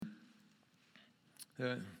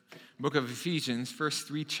the book of Ephesians, first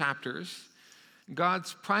 3 chapters,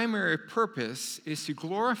 God's primary purpose is to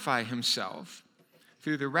glorify himself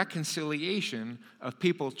through the reconciliation of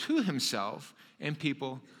people to himself and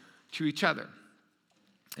people to each other.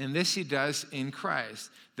 And this he does in Christ,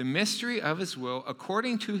 the mystery of his will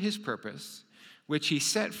according to his purpose, which he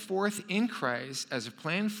set forth in Christ as a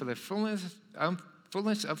plan for the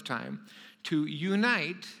fullness of time, to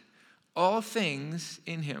unite all things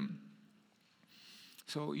in him.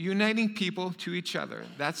 So uniting people to each other,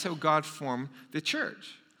 that's how God formed the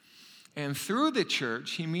church. And through the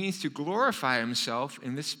church, he means to glorify himself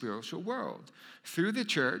in the spiritual world. Through the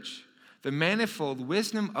church, the manifold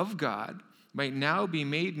wisdom of God might now be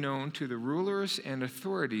made known to the rulers and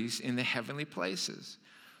authorities in the heavenly places.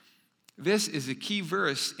 This is a key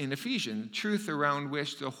verse in Ephesians, truth around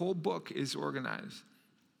which the whole book is organized.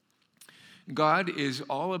 God is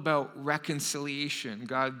all about reconciliation.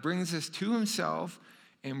 God brings us to himself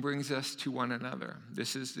and brings us to one another.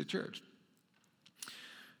 This is the church.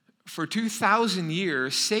 For 2,000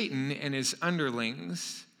 years, Satan and his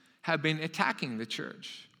underlings have been attacking the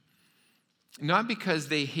church. Not because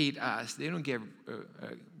they hate us. They don't give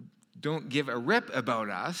a rip about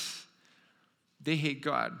us. They hate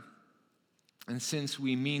God. And since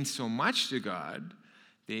we mean so much to God,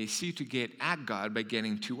 they seek to get at God by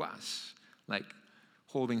getting to us. Like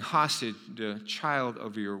holding hostage the child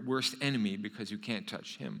of your worst enemy because you can't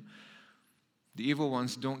touch him. The evil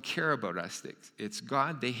ones don't care about us. It's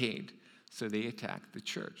God they hate, so they attack the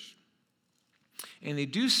church. And they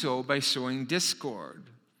do so by sowing discord.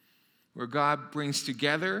 Where God brings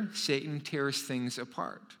together, Satan tears things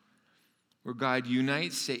apart. Where God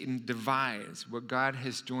unites, Satan divides. What God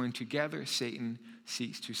has joined together, Satan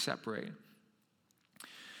seeks to separate.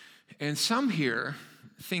 And some here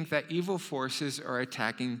think that evil forces are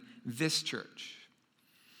attacking this church.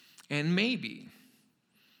 And maybe,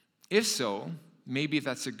 if so, maybe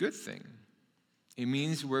that's a good thing. It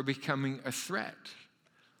means we're becoming a threat.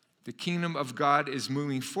 The kingdom of God is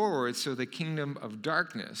moving forward, so the kingdom of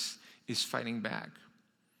darkness is fighting back.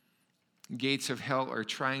 Gates of hell are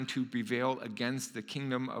trying to prevail against the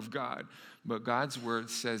kingdom of God, but God's word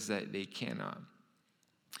says that they cannot.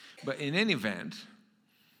 But in any event,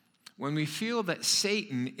 when we feel that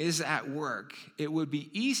Satan is at work, it would be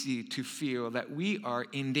easy to feel that we are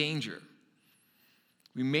in danger.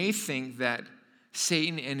 We may think that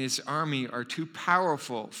Satan and his army are too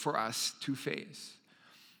powerful for us to face.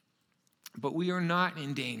 But we are not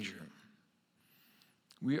in danger.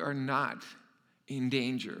 We are not in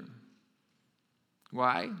danger.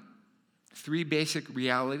 Why? 3 basic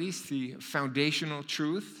realities, the foundational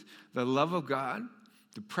truth, the love of God,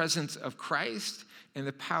 the presence of Christ, and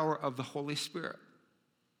the power of the Holy Spirit.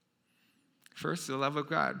 First, the love of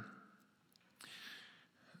God.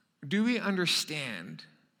 Do we understand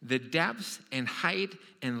the depth and height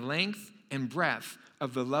and length and breadth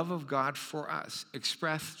of the love of God for us,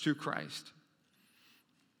 expressed through Christ?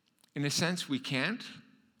 In a sense, we can't.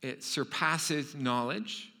 It surpasses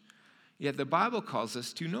knowledge, yet the Bible calls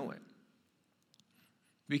us to know it.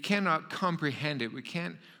 We cannot comprehend it. We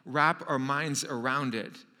can't wrap our minds around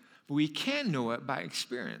it, but we can know it by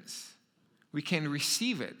experience. We can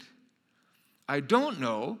receive it. I don't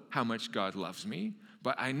know how much God loves me,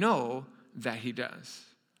 but I know that he does.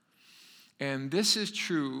 And this is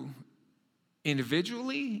true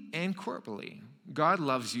individually and corporately. God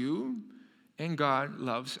loves you, and God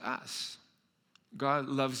loves us. God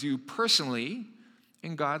loves you personally,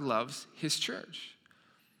 and God loves his church.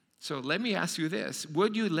 So let me ask you this.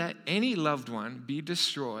 Would you let any loved one be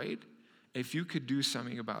destroyed if you could do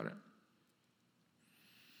something about it?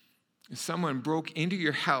 If someone broke into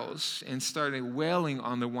your house and started wailing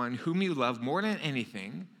on the one whom you love more than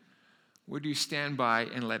anything, would you stand by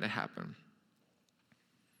and let it happen?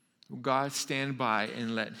 Will God stand by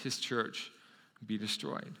and let his church be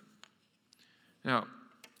destroyed? Now,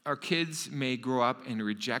 our kids may grow up and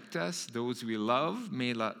reject us. Those we love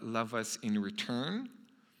may love us in return.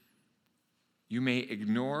 You may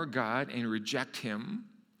ignore God and reject him.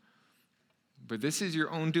 But this is your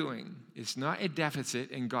own doing. It's not a deficit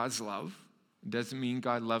in God's love. It doesn't mean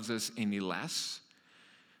God loves us any less.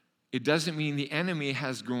 It doesn't mean the enemy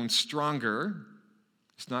has grown stronger.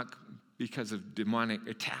 It's not because of demonic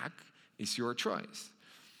attack. It's your choice.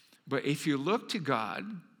 But if you look to God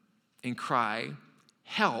and cry,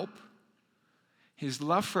 help, his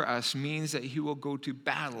love for us means that he will go to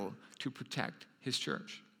battle to protect his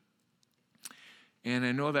church. And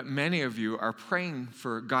I know that many of you are praying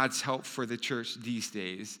for God's help for the church these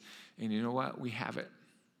days. And you know what? We have it.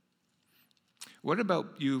 What about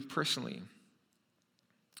you personally?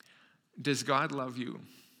 Does God love you?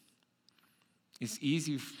 It's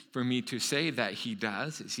easy for me to say that he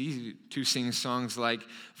does. It's easy to sing songs like,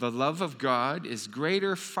 "The love of God is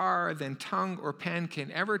greater far than tongue or pen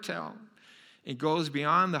can ever tell. It goes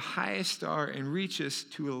beyond the highest star and reaches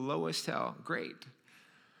to the lowest hell." Great.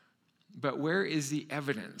 But where is the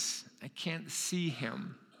evidence? I can't see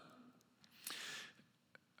him.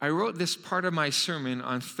 I wrote this part of my sermon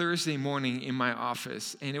on Thursday morning in my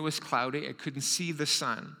office, and it was cloudy. I couldn't see the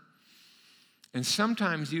sun. And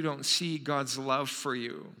sometimes you don't see God's love for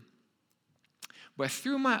you. But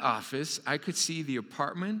through my office, I could see the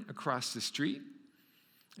apartment across the street.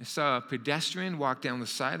 I saw a pedestrian walk down the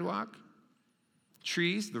sidewalk,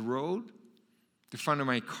 trees, the road, the front of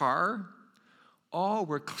my car. All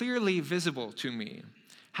were clearly visible to me.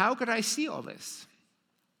 How could I see all this?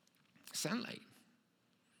 Sunlight.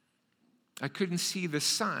 I couldn't see the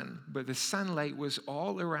sun, but the sunlight was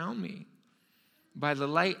all around me. By the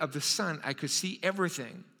light of the sun, I could see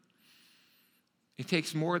everything. It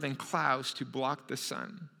takes more than clouds to block the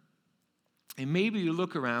sun. And maybe you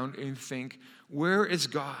look around and think, where is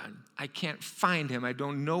God? I can't find him. I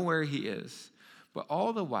don't know where he is. But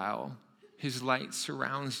all the while, his light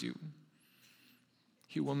surrounds you.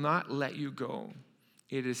 He will not let you go.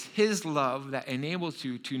 It is his love that enables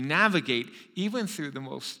you to navigate even through the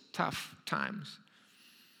most tough times.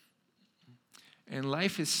 And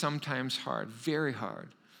life is sometimes hard, very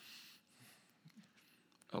hard.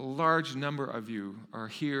 A large number of you are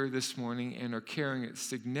here this morning and are carrying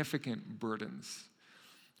significant burdens.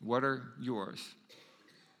 What are yours?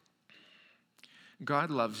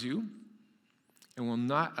 God loves you and will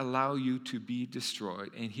not allow you to be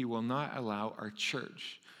destroyed, and he will not allow our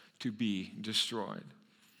church to be destroyed.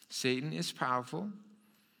 Satan is powerful.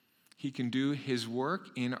 He can do his work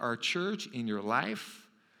in our church, in your life,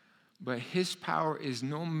 but his power is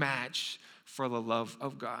no match for the love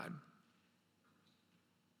of God.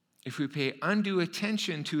 If we pay undue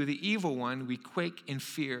attention to the evil one, we quake in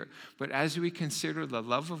fear. But as we consider the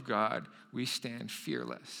love of God, we stand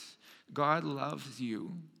fearless. God loves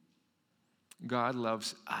you. God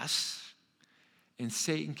loves us. And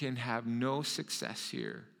Satan can have no success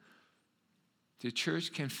here. The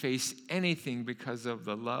church can face anything because of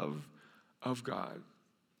the love of God.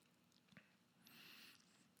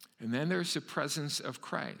 And then there's the presence of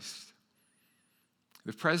Christ.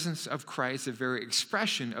 The presence of Christ, the very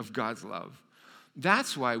expression of God's love.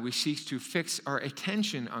 That's why we seek to fix our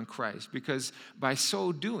attention on Christ, because by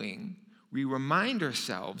so doing, we remind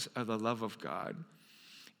ourselves of the love of God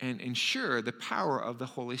and ensure the power of the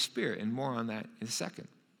Holy Spirit. And more on that in a second.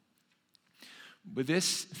 But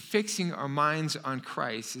this fixing our minds on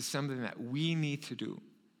Christ is something that we need to do.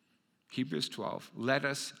 Hebrews 12, let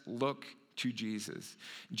us look to Jesus.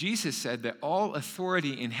 Jesus said that all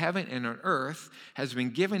authority in heaven and on earth has been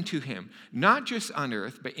given to him, not just on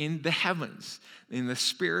earth, but in the heavens, in the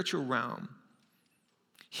spiritual realm.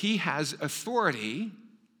 He has authority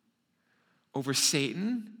over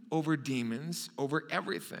Satan, over demons, over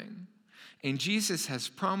everything. And Jesus has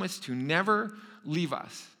promised to never leave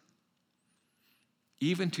us,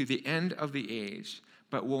 even to the end of the age.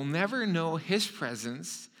 But we'll never know his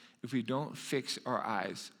presence if we don't fix our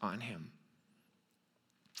eyes on him.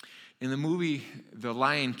 In the movie The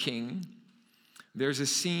Lion King, there's a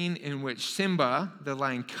scene in which Simba, the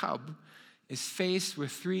lion cub, is faced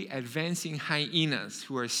with 3 advancing hyenas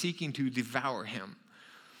who are seeking to devour him.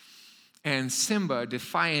 And Simba,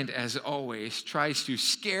 defiant as always, tries to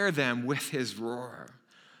scare them with his roar.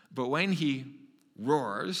 But when he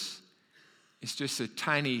roars, it's just a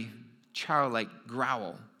tiny, childlike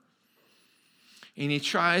growl. And he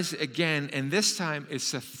tries again, and this time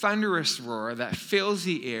it's a thunderous roar that fills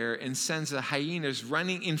the air and sends the hyenas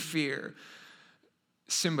running in fear.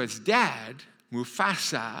 Simba's dad,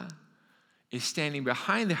 Mufasa, is standing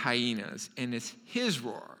behind the hyenas, and it's his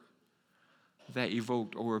roar that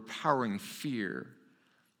evoked overpowering fear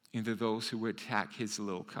into those who would attack his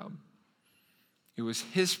little cub. It was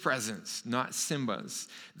his presence, not Simba's,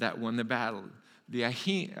 that won the battle. The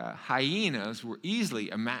hyenas were easily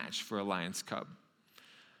a match for a lion's cub,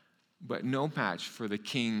 but no match for the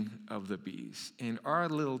king of the bees. And our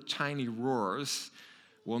little tiny roars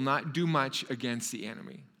will not do much against the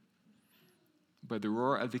enemy, but the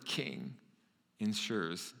roar of the king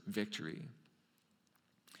ensures victory.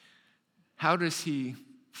 How does he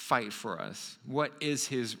fight for us? What is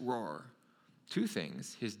his roar? 2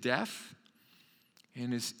 things, his death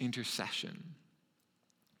and his intercession.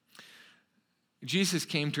 Jesus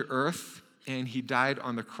came to earth and he died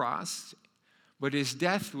on the cross, but his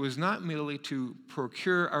death was not merely to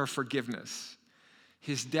procure our forgiveness.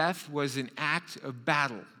 His death was an act of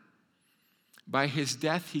battle. By his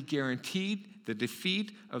death, he guaranteed the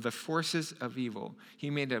defeat of the forces of evil. He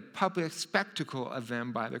made a public spectacle of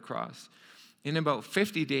them by the cross. In about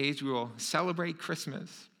 50 days, we will celebrate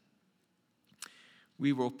Christmas.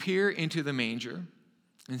 We will peer into the manger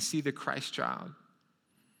and see the Christ child.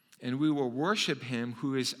 And we will worship him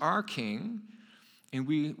who is our King. And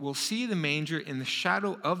we will see the manger in the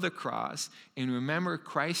shadow of the cross and remember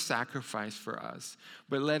Christ's sacrifice for us.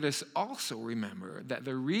 But let us also remember that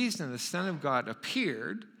the reason the Son of God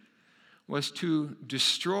appeared was to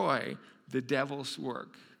destroy the devil's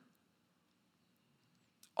work.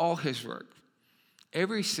 All his work.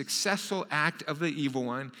 Every successful act of the evil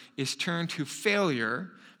one is turned to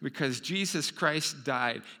failure because Jesus Christ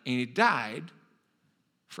died. And he died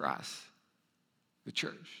for us, the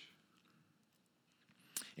church.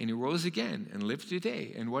 And he rose again and lived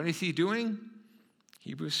today. And what is he doing?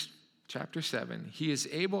 Hebrews chapter 7. He is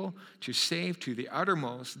able to save to the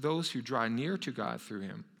uttermost those who draw near to God through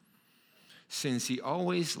him, since he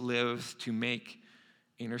always lives to make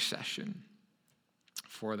intercession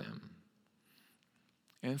for them.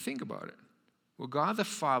 And think about it. Will God the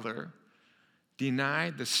Father deny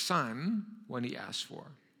the Son what he asked for?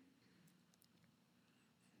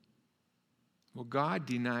 Will God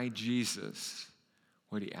deny Jesus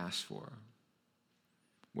what he asked for?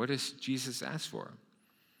 What does Jesus ask for?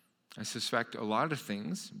 I suspect a lot of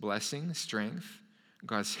things: blessing, strength,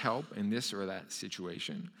 God's help in this or that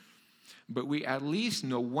situation. But we at least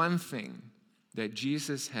know one thing that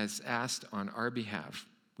Jesus has asked on our behalf.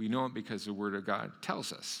 We know it because the Word of God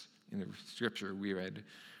tells us in the scripture we read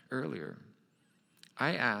earlier.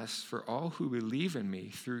 I ask for all who believe in me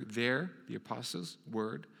through the apostles'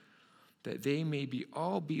 word, that they may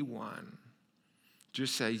all be one,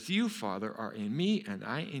 just as you, Father, are in me and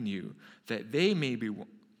I in you, that they may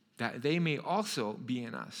also be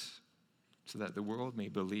in us, so that the world may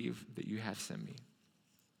believe that you have sent me.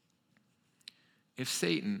 If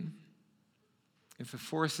the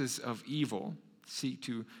forces of evil seek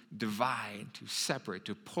to divide, to separate,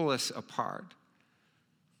 to pull us apart,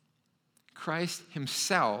 Christ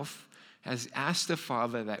himself has asked the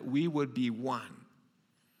Father that we would be one,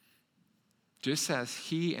 just as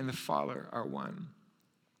he and the Father are one.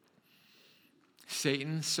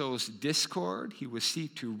 Satan sows discord. He will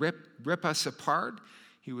seek to rip us apart.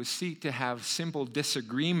 He will seek to have simple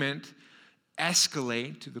disagreement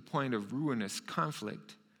escalate to the point of ruinous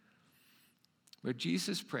conflict. But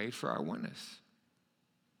Jesus prayed for our oneness.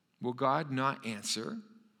 Will God not answer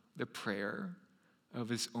the prayer of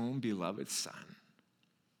his own beloved Son?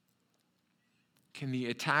 Can the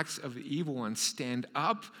attacks of the evil one stand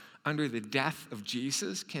up under the death of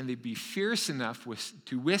Jesus? Can they be fierce enough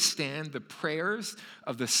to withstand the prayers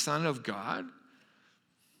of the Son of God?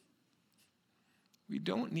 We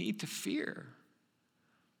don't need to fear.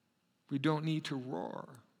 We don't need to roar.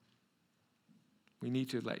 We need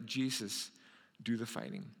to let Jesus do the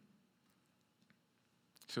fighting.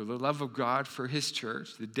 So the love of God for his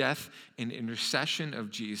church, the death and intercession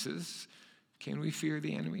of Jesus, can we fear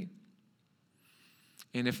the enemy?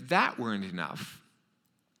 And if that weren't enough,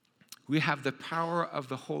 we have the power of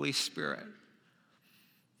the Holy Spirit.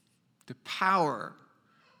 The power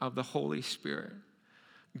of the Holy Spirit.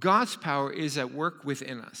 God's power is at work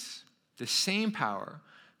within us. The same power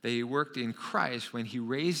that he worked in Christ when he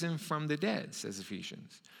raised him from the dead, says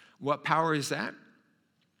Ephesians. What power is that?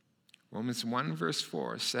 Romans 1 verse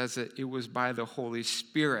 4 says that it was by the Holy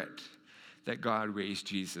Spirit that God raised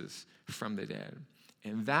Jesus from the dead.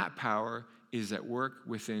 And that power is at work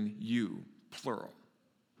within you, plural.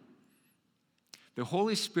 The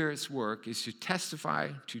Holy Spirit's work is to testify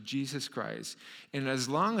to Jesus Christ. And as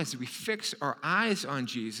long as we fix our eyes on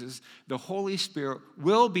Jesus, the Holy Spirit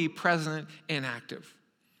will be present and active.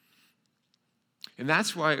 And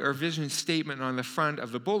that's why our vision statement on the front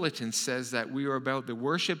of the bulletin says that we are about the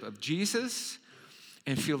worship of Jesus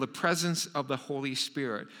and feel the presence of the Holy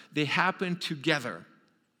Spirit. They happen together.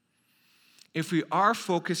 If we are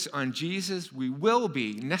focused on Jesus, we will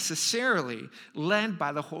be necessarily led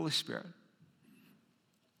by the Holy Spirit.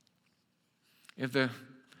 If the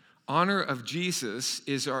honor of Jesus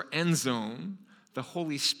is our end zone, the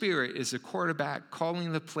Holy Spirit is the quarterback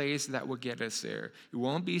calling the plays that will get us there. It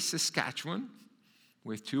won't be Saskatchewan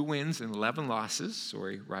with 2 wins and 11 losses.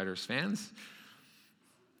 Sorry, Riders fans.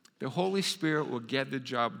 The Holy Spirit will get the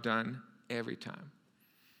job done every time.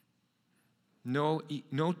 No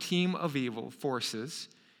team of evil forces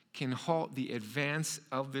can halt the advance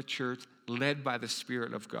of the church led by the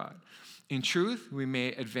Spirit of God. In truth, we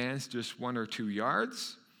may advance just 1 or 2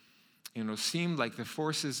 yards, and it'll seem like the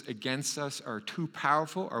forces against us are too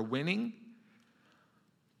powerful, are winning,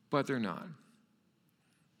 but they're not.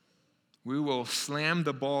 We will slam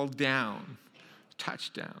the ball down,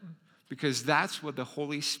 touchdown, because that's what the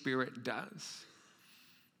Holy Spirit does.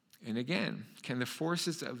 And again, can the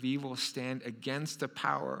forces of evil stand against the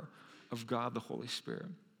power of God, the Holy Spirit?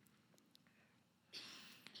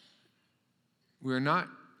 We're not,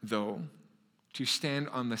 though, to stand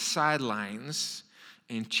on the sidelines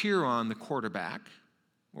and cheer on the quarterback,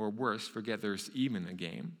 or worse, forget there's even a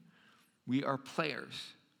game. We are players.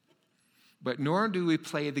 But nor do we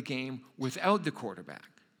play the game without the quarterback.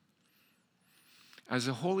 As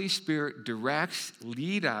the Holy Spirit directs,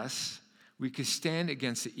 lead us, we can stand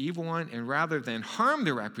against the evil one, and rather than harm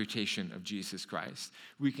the reputation of Jesus Christ,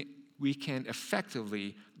 we can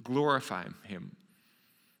effectively glorify him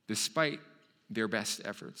despite their best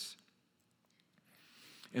efforts.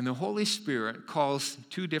 And the Holy Spirit calls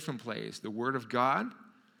two different plays, the Word of God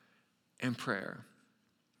and prayer.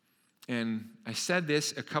 And I said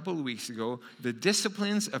this a couple of weeks ago, the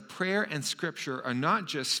disciplines of prayer and Scripture are not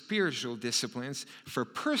just spiritual disciplines for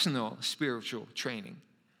personal spiritual training.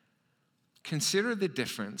 Consider the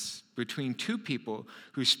difference between two people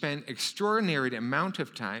who spend extraordinary amount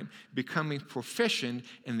of time becoming proficient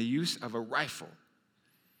in the use of a rifle.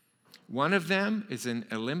 One of them is an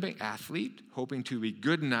Olympic athlete hoping to be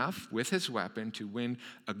good enough with his weapon to win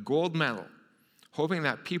a gold medal, hoping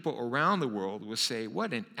that people around the world will say,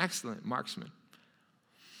 "What an excellent marksman."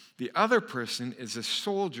 The other person is a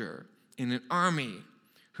soldier in an army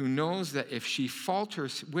who knows that if she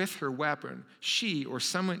falters with her weapon, she or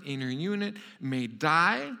someone in her unit may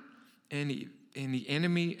die and the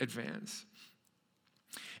enemy advance.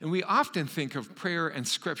 And we often think of prayer and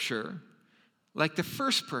Scripture like the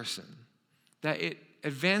first person, that it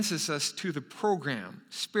advances us to the program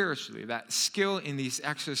spiritually, that skill in these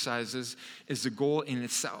exercises is the goal in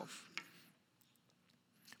itself.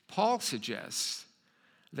 Paul suggests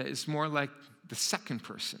that it's more like the second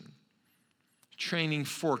person, training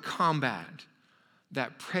for combat,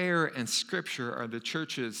 that prayer and Scripture are the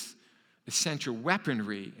church's essential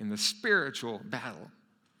weaponry in the spiritual battle.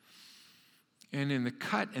 And in the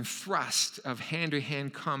cut and thrust of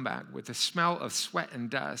hand-to-hand combat with the smell of sweat and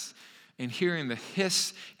dust and hearing the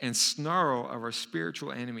hiss and snarl of our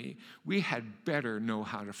spiritual enemy, we had better know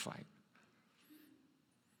how to fight.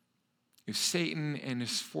 If Satan and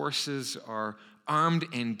his forces are armed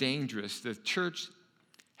and dangerous, the church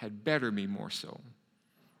had better be more so.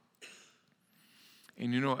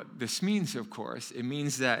 And you know what this means, of course? It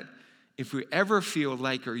means that if we ever feel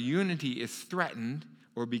like our unity is threatened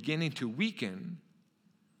or beginning to weaken,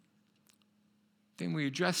 then we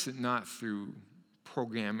address it not through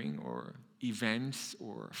programming or events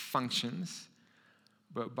or functions,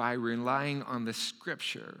 but by relying on the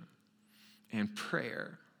Scripture and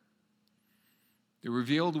prayer, the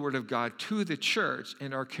revealed Word of God to the church,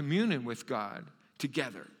 and our communion with God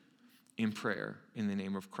together in prayer in the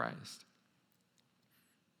name of Christ.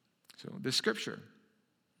 So the Scripture,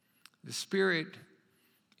 the Spirit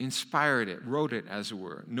inspired it, wrote it as it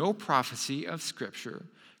were. No prophecy of Scripture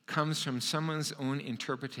comes from someone's own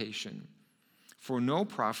interpretation. For no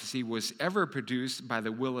prophecy was ever produced by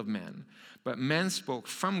the will of men, but men spoke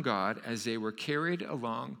from God as they were carried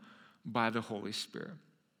along by the Holy Spirit.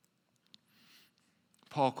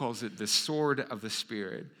 Paul calls it the sword of the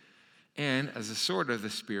Spirit. And as a sword of the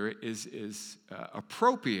Spirit is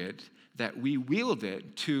appropriate that we wield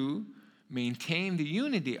it to maintain the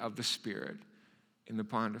unity of the Spirit in the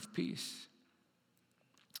bond of peace.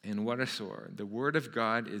 And what a sword. The Word of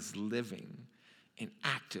God is living and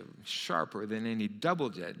active, sharper than any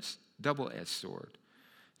double-edged sword,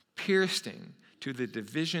 piercing to the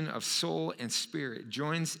division of soul and spirit,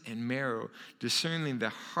 joints and marrow, discerning the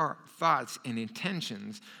heart, thoughts and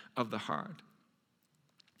intentions of the heart.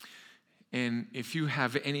 And if you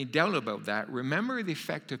have any doubt about that, remember the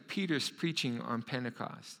effect of Peter's preaching on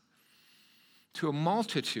Pentecost. To a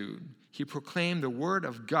multitude, he proclaimed the word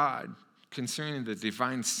of God concerning the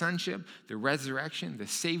divine sonship, the resurrection, the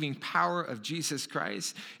saving power of Jesus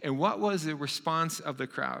Christ. And what was the response of the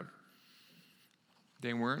crowd?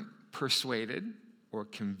 They weren't persuaded or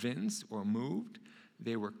convinced or moved.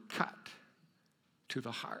 They were cut to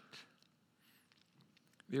the heart.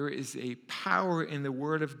 There is a power in the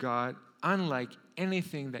Word of God unlike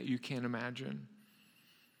anything that you can imagine.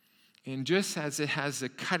 And just as it has the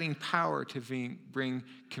cutting power to bring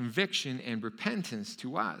conviction and repentance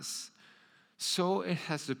to us, so it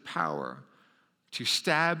has the power to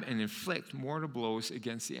stab and inflict mortal blows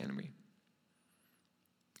against the enemy.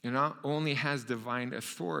 It not only has divine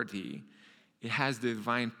authority, it has the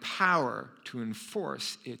divine power to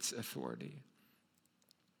enforce its authority.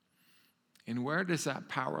 And where does that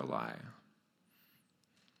power lie?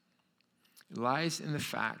 It lies in the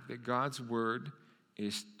fact that God's word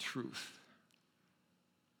is truth.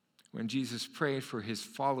 When Jesus prayed for his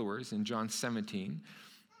followers in John 17,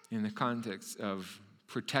 in the context of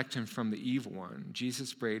protect him from the evil one,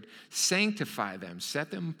 Jesus prayed, sanctify them,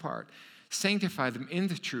 set them apart, sanctify them in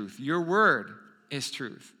the truth. Your word is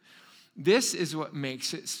truth. This is what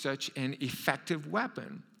makes it such an effective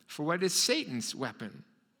weapon. For what is Satan's weapon?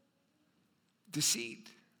 Deceit.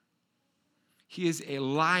 He is a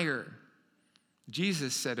liar.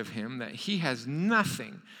 Jesus said of him that he has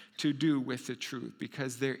nothing to do with the truth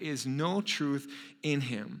because there is no truth in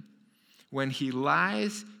him. When he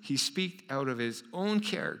lies, he speaks out of his own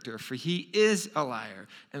character, for he is a liar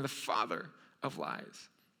and the father of lies.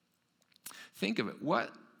 Think of it.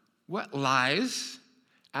 What lies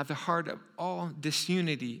at the heart of all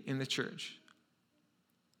disunity in the church?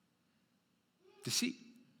 Deceit.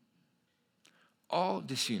 All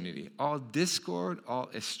disunity, all discord, all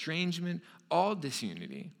estrangement, all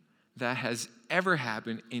disunity that has ever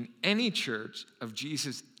happened in any church of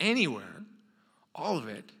Jesus anywhere, all of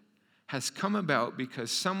it has come about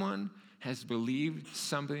because someone has believed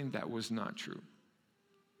something that was not true.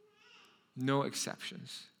 No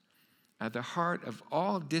exceptions. At the heart of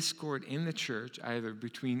all discord in the church, either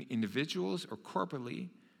between individuals or corporately,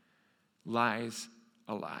 lies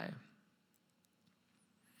a lie.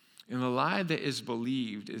 And the lie that is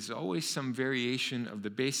believed is always some variation of the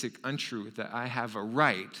basic untruth that I have a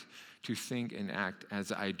right to think and act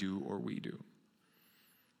as I do or we do.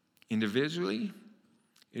 Individually,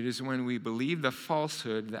 it is when we believe the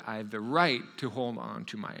falsehood that I have the right to hold on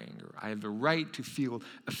to my anger. I have the right to feel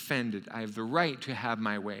offended. I have the right to have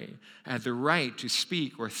my way. I have the right to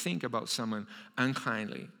speak or think about someone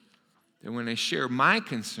unkindly. That when I share my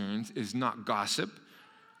concerns is not gossip.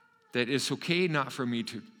 That it's okay not for me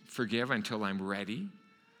to forgive until I'm ready.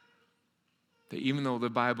 That even though the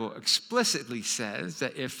Bible explicitly says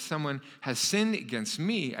that if someone has sinned against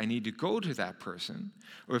me, I need to go to that person.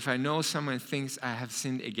 Or if I know someone thinks I have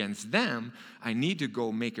sinned against them, I need to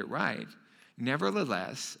go make it right.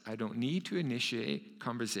 Nevertheless, I don't need to initiate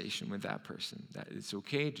conversation with that person. That it's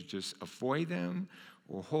okay to just avoid them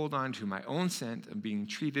or hold on to my own sense of being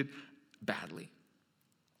treated badly.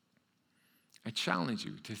 I challenge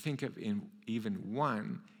you to think of in even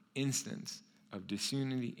one instance of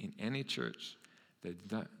disunity in any church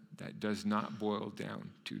that does not boil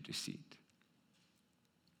down to deceit.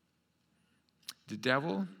 The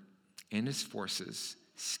devil and his forces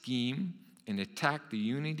scheme and attack the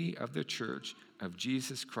unity of the church of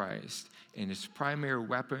Jesus Christ, and his primary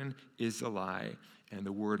weapon is a lie, and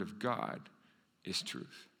the word of God is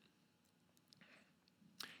truth.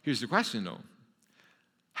 Here's the question, though.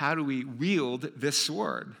 How do we wield this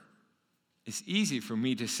sword? It's easy for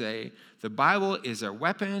me to say, the Bible is our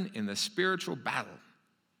weapon in the spiritual battle.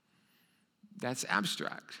 That's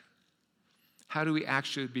abstract. How do we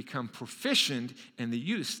actually become proficient in the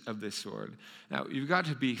use of this sword? Now, you've got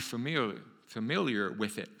to be familiar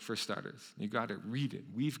with it, for starters. You've got to read it.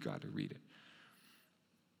 We've got to read it.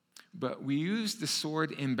 But we use the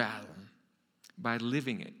sword in battle by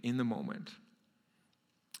living it in the moment.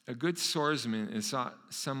 A good swordsman is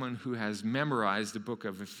someone who has memorized the book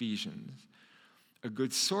of Ephesians. A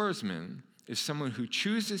good swordsman is someone who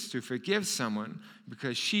chooses to forgive someone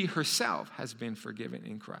because she herself has been forgiven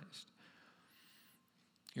in Christ.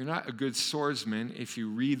 You're not a good swordsman if you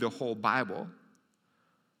read the whole Bible.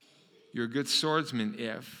 You're a good swordsman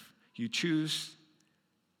if you choose,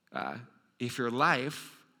 if your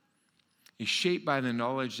life is shaped by the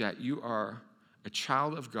knowledge that you are a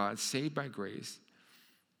child of God, saved by grace,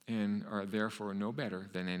 and are therefore no better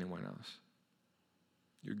than anyone else.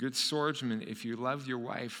 You're a good swordsman if you love your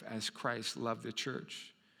wife as Christ loved the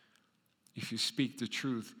church. If you speak the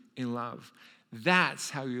truth in love.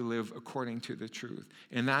 That's how you live according to the truth.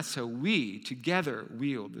 And that's how we together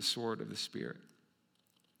wield the sword of the Spirit.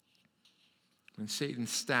 When Satan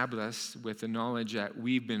stabbed us with the knowledge that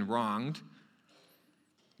we've been wronged,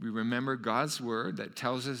 we remember God's word that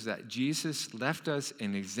tells us that Jesus left us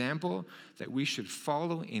an example that we should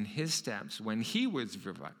follow in his steps. When he was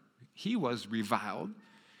reviled,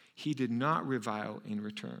 he did not revile in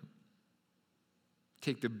return.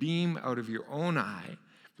 Take the beam out of your own eye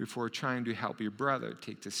before trying to help your brother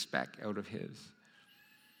take the speck out of his.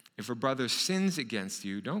 If a brother sins against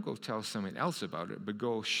you, don't go tell someone else about it, but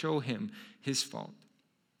go show him his fault.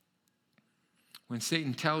 When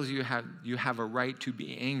Satan tells you you have a right to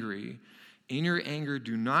be angry, in your anger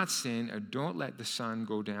do not sin, and don't let the sun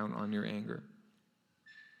go down on your anger.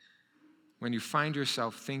 When you find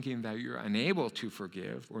yourself thinking that you're unable to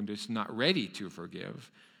forgive or just not ready to forgive,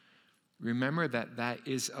 remember that that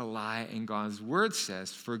is a lie, and God's word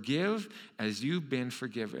says, forgive as you've been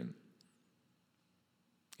forgiven.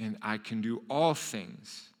 And I can do all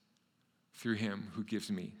things through him who gives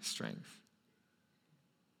me strength.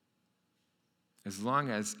 As long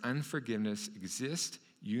as unforgiveness exists,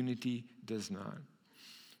 unity does not.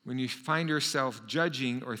 When you find yourself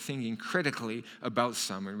judging or thinking critically about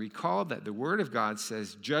someone, recall that the Word of God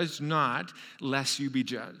says, judge not, lest you be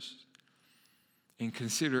judged. And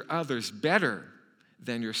consider others better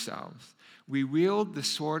than yourselves. We wield the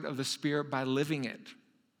sword of the Spirit by living it,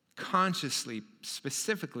 consciously,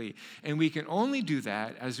 specifically. And we can only do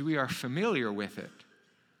that as we are familiar with it.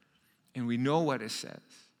 And we know what it says.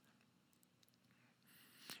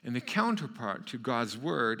 And the counterpart to God's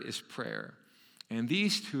word is prayer. And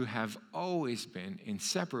these two have always been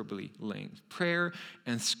inseparably linked. Prayer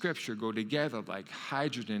and Scripture go together like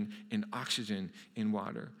hydrogen and oxygen in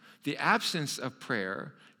water. The absence of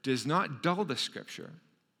prayer does not dull the Scripture,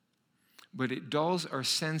 but it dulls our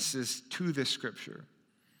senses to the Scripture.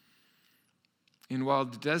 And while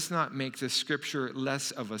it does not make the Scripture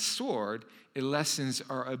less of a sword, it lessens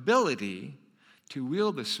our ability to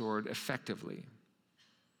wield the sword effectively.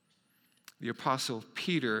 The Apostle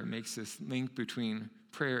Peter makes this link between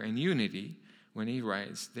prayer and unity when he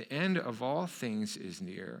writes, the end of all things is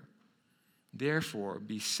near. Therefore,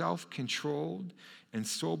 be self-controlled and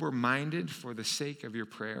sober-minded for the sake of your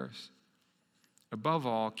prayers. Above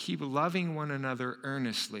all, keep loving one another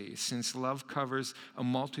earnestly, since love covers a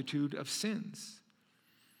multitude of sins.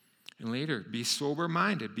 And later, be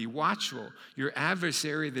sober-minded, be watchful. Your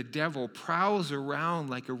adversary, the devil, prowls around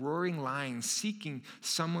like a roaring lion, seeking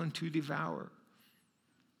someone to devour.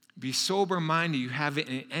 Be sober-minded, you have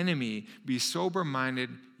an enemy. Be sober-minded,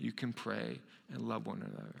 you can pray and love one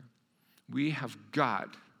another. We have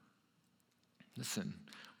got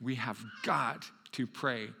to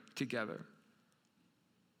pray together.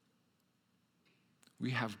 We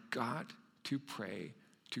have got to pray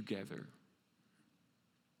together.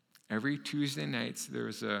 Every Tuesday nights,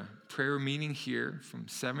 there's a prayer meeting here from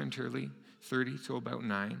 7:30 till about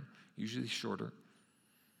 9, usually shorter.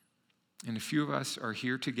 And a few of us are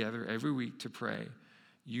here together every week to pray.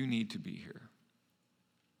 You need to be here.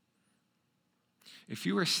 If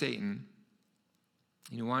you were Satan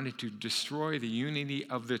and you wanted to destroy the unity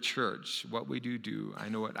of the church, what would you do? I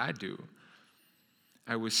know what I'd do.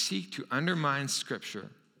 I would seek to undermine Scripture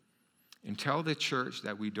and tell the church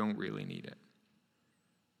that we don't really need it.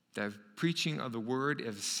 That preaching of the word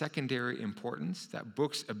is secondary importance, that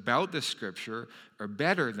books about the Scripture are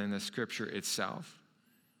better than the Scripture itself,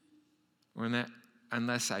 or that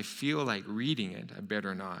unless I feel like reading it, I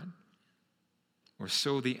better not, or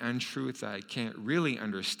sow the untruth that I can't really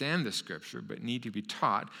understand the Scripture but need to be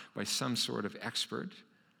taught by some sort of expert.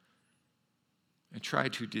 I try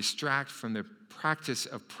to distract from the practice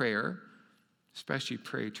of prayer, especially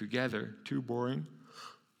pray together. Too boring,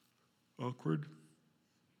 awkward.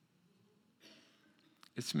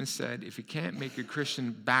 It's been said, if you can't make a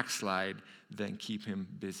Christian backslide, then keep him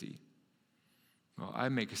busy. Well, I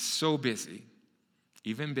make it so busy,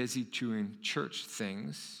 even busy doing church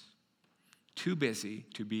things, too busy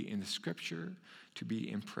to be in the Scripture, to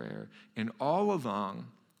be in prayer. And all along,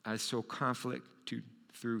 I sow conflict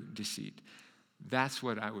through deceit. That's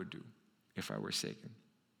what I would do if I were Satan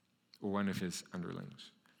or one of his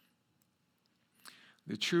underlings.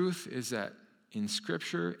 The truth is that in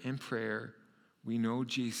Scripture and prayer, we know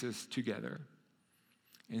Jesus together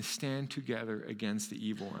and stand together against the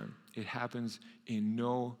evil one. It happens in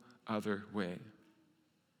no other way.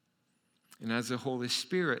 And as the Holy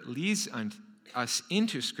Spirit leads us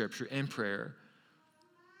into Scripture and prayer,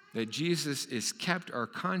 that Jesus is kept our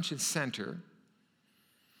conscious center,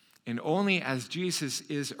 and only as Jesus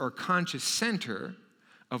is our conscious center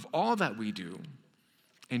of all that we do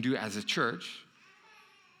and do as a church,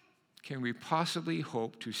 can we possibly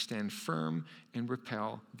hope to stand firm and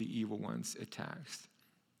repel the evil one's attacks?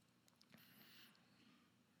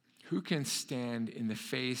 Who can stand in the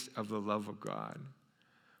face of the love of God?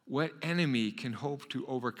 What enemy can hope to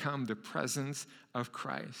overcome the presence of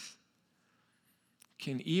Christ?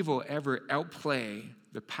 Can evil ever outplay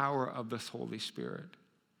the power of the Holy Spirit?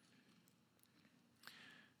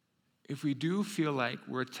 If we do feel like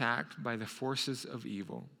we're attacked by the forces of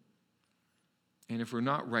evil, and if we're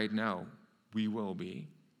not right now, we will be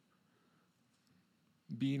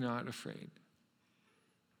not afraid.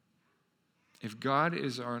 If God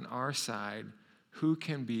is on our side, who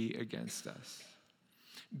can be against us?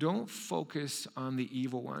 Don't focus on the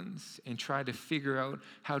evil ones and try to figure out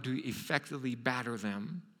how to effectively batter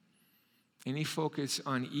them. Any focus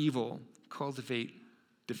on evil cultivate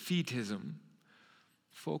defeatism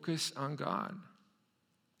Focus on God.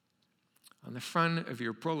 On the front of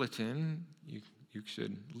your bulletin, you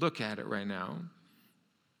should look at it right now.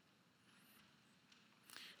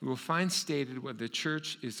 You will find stated what the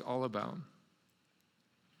church is all about.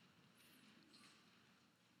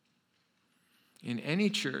 In any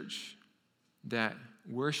church that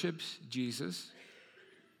worships Jesus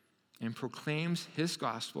and proclaims his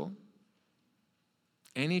gospel,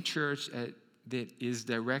 any church that is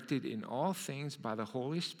directed in all things by the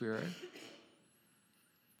Holy Spirit,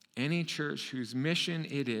 any church whose mission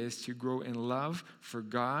it is to grow in love for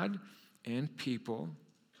God and people,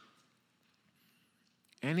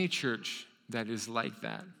 any church that is like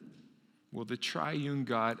that, will the triune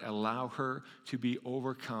God allow her to be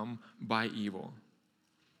overcome by evil?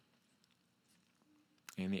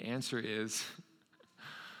 And the answer is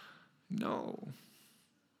no.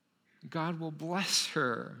 God will bless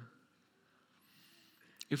her.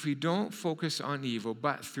 If we don't focus on evil,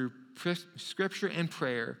 but through Scripture and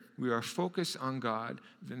prayer, we are focused on God,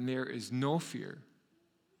 then there is no fear.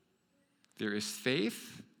 There is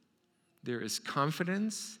faith, there is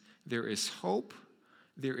confidence, there is hope,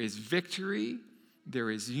 there is victory, there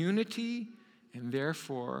is unity, and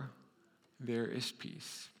therefore there is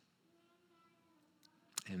peace.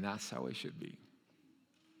 And that's how it should be.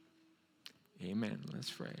 Amen.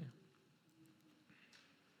 Let's pray.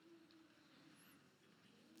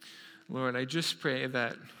 Lord, I just pray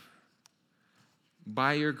that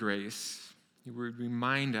by your grace, you would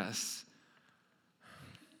remind us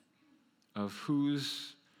of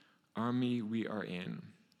whose army we are in.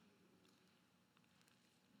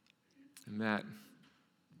 And that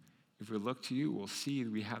if we look to you, we'll see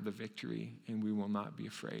we have the victory and we will not be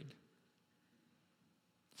afraid.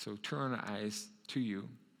 So turn our eyes to you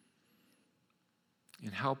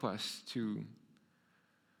and help us to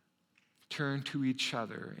turn to each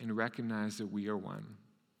other and recognize that we are one.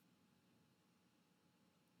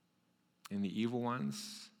 And the evil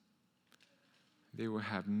ones, they will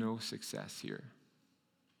have no success here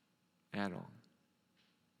at all.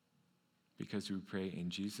 Because we pray in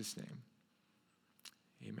Jesus' name.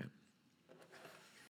 Amen.